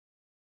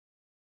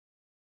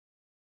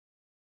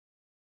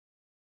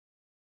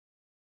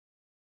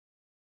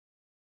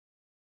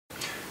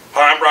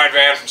Hi, I'm Brian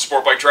Van from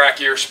Sport Bike Track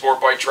Gear,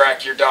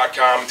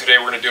 sportbiketrackgear.com. Today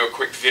we're going to do a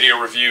quick video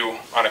review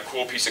on a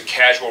cool piece of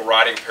casual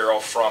riding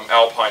apparel from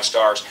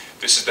Alpinestars.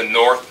 This is the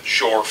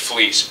Northshore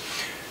Fleece.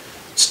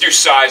 Let's do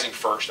sizing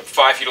first. I'm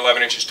 5 feet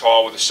 11 inches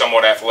tall with a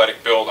somewhat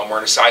athletic build. I'm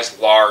wearing a size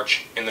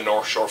large in the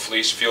Northshore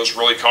Fleece. Feels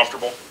really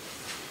comfortable.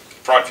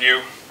 Front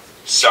view,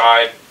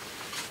 side,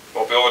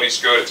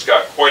 mobility's good. It's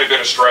got quite a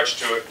bit of stretch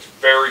to it. It's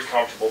very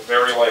comfortable,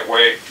 very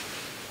lightweight.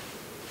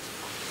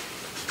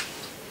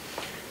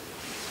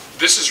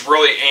 This is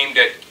really aimed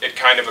at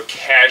kind of a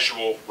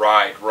casual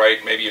ride, right?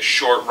 Maybe a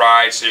short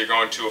ride, say you're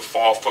going to a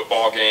fall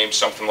football game,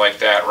 something like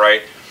that,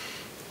 right?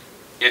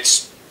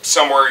 It's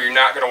somewhere you're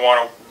not going to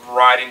want to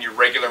ride in your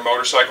regular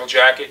motorcycle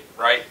jacket,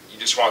 right? You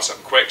just want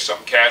something quick,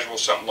 something casual,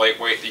 something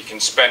lightweight that you can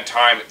spend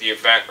time at the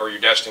event or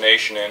your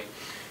destination in.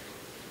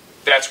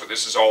 That's what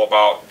this is all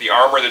about. The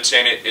armor that's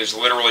in it is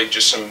literally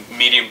just some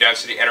medium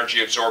density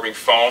energy absorbing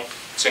foam.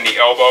 It's in the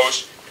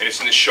elbows and it's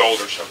in the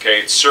shoulders, okay?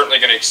 It's certainly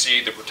going to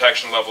exceed the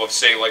protection level of,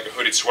 say, like a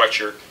hooded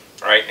sweatshirt,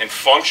 right? And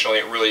functionally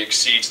it really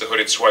exceeds the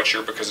hooded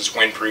sweatshirt because it's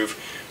windproof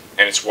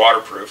and it's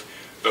waterproof.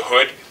 The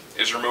hood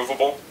is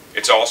removable.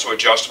 It's also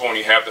adjustable. When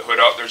you have the hood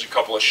up, there's a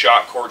couple of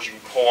shock cords you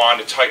can pull on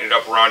to tighten it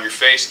up around your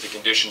face if the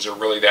conditions are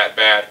really that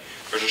bad.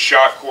 There's a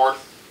shock cord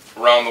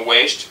around the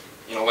waist.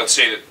 You know, let's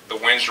say that the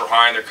winds are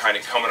high and they're kind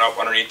of coming up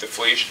underneath the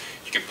fleece.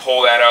 You can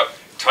pull that up,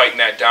 tighten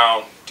that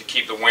down to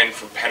keep the wind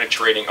from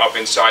penetrating up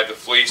inside the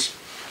fleece.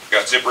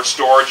 Got zipper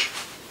storage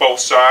both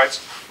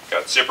sides.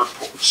 Got zipper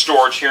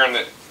storage here in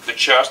the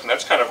chest, and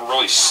that's kind of a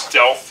really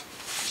stealth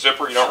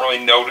zipper. You don't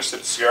really notice that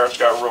it's there. It's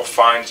got a real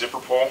fine zipper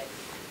pull.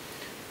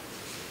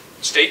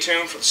 Stay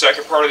tuned for the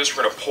second part of this.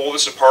 We're going to pull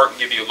this apart and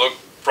give you a look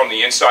from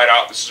the inside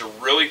out. This is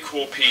a really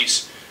cool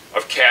piece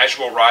of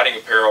casual riding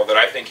apparel that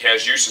I think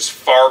has uses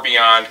far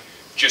beyond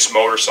just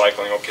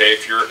motorcycling, okay?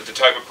 If you're the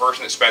type of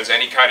person that spends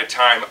any kind of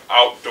time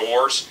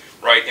outdoors,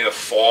 right, in the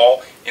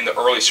fall, in the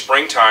early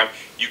springtime,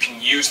 you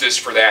can use this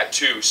for that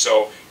too.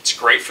 So it's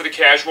great for the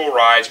casual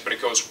rides, but it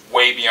goes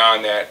way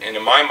beyond that. And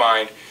in my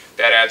mind,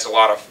 that adds a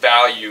lot of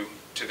value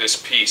to this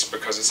piece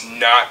because it's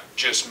not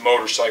just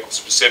motorcycle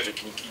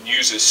specific. You can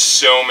use this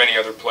so many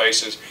other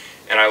places,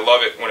 and I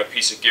love it when a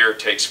piece of gear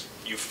takes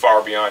you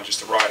far beyond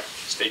just the ride.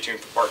 Stay tuned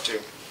for part 2.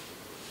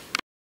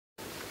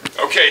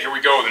 Okay, here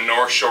we go, the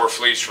Northshore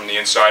Fleece from the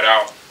inside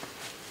out.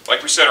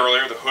 Like we said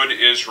earlier, the hood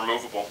is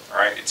removable.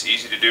 Alright, it's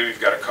easy to do.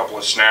 You've got a couple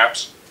of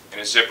snaps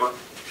and a zipper.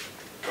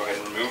 Go ahead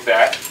and remove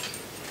that.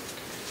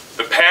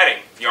 The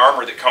padding, the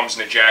armor that comes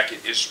in the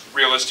jacket is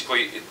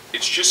realistically,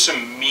 it's just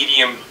some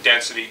medium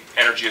density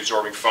energy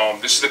absorbing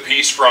foam. This is the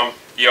piece from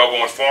the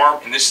elbow and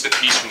forearm, and this is the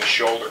piece from the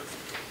shoulder.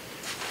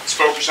 Let's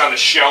focus on the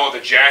shell of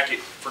the jacket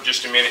for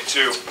just a minute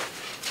too.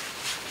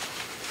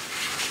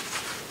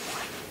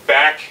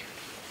 Back,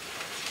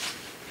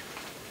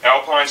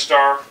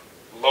 Alpinestars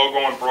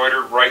logo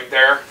embroidered right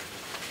there.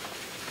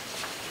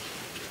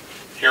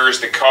 Here is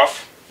the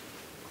cuff.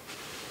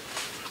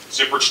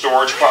 Zippered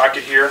storage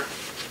pocket here.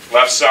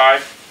 Left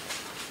side.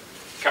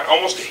 Kind of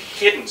almost a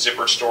hidden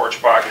zippered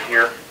storage pocket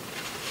here.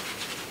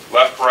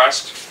 Left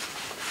breast.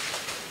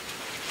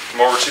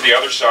 Come over to the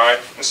other side.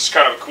 This is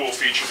kind of a cool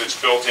feature that's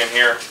built in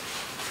here.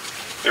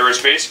 There is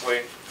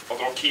basically a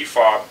little key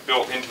fob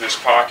built into this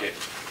pocket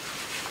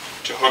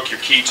to hook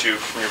your key to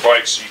from your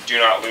bike so you do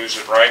not lose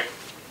it, right?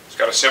 It's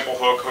got a simple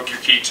hook your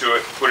key to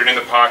it, put it in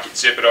the pocket,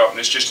 zip it up, and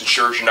this just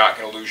ensures you're not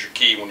going to lose your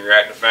key when you're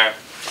at an event.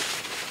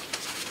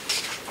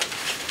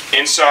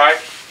 Inside,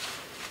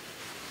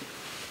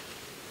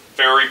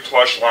 very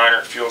plush liner.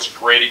 It feels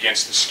great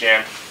against the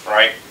skin,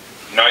 right?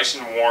 Nice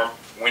and warm,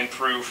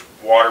 windproof,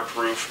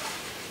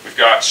 waterproof. We've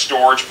got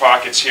storage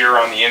pockets here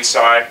on the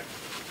inside,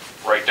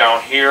 right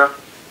down here,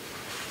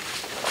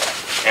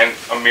 and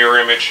a mirror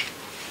image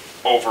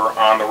over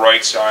on the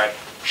right side.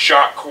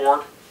 Shock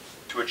cord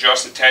to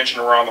adjust the tension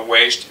around the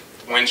waist.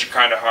 If the winds are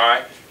kind of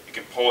high, you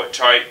can pull it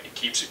tight, it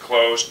keeps it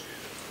closed,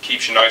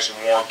 keeps you nice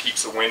and warm,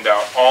 keeps the wind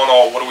out. All in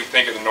all, what do we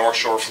think of the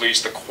Northshore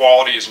Fleece? The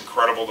quality is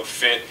incredible, the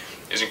fit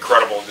is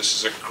incredible. This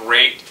is a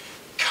great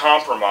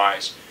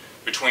compromise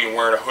between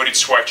wearing a hooded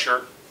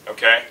sweatshirt,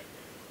 okay,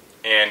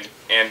 and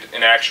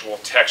an actual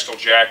textile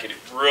jacket. It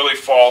really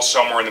falls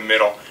somewhere in the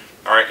middle.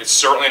 Alright, it's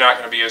certainly not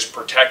going to be as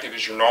protective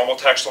as your normal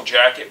textile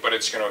jacket, but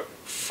it's going to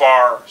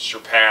far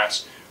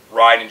surpass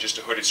riding just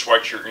a hooded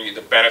sweatshirt. You get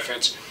the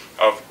benefits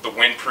of the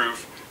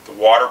windproof, the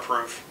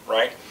waterproof,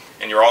 right?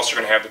 And you're also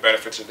going to have the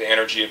benefits of the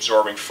energy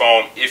absorbing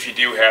foam if you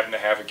do happen to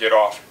have a get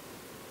off.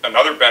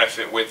 Another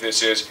benefit with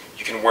this is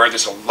you can wear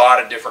this a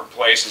lot of different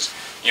places.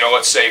 You know,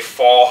 let's say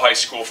fall high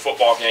school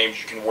football games,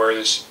 you can wear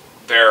this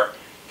there.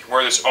 You can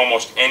wear this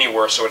almost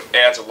anywhere, so it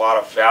adds a lot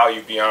of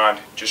value beyond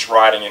just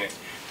riding in it.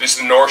 This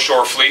is the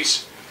Northshore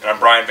Fleece, and I'm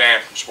Brian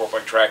Van from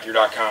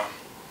sportbiketrackgear.com.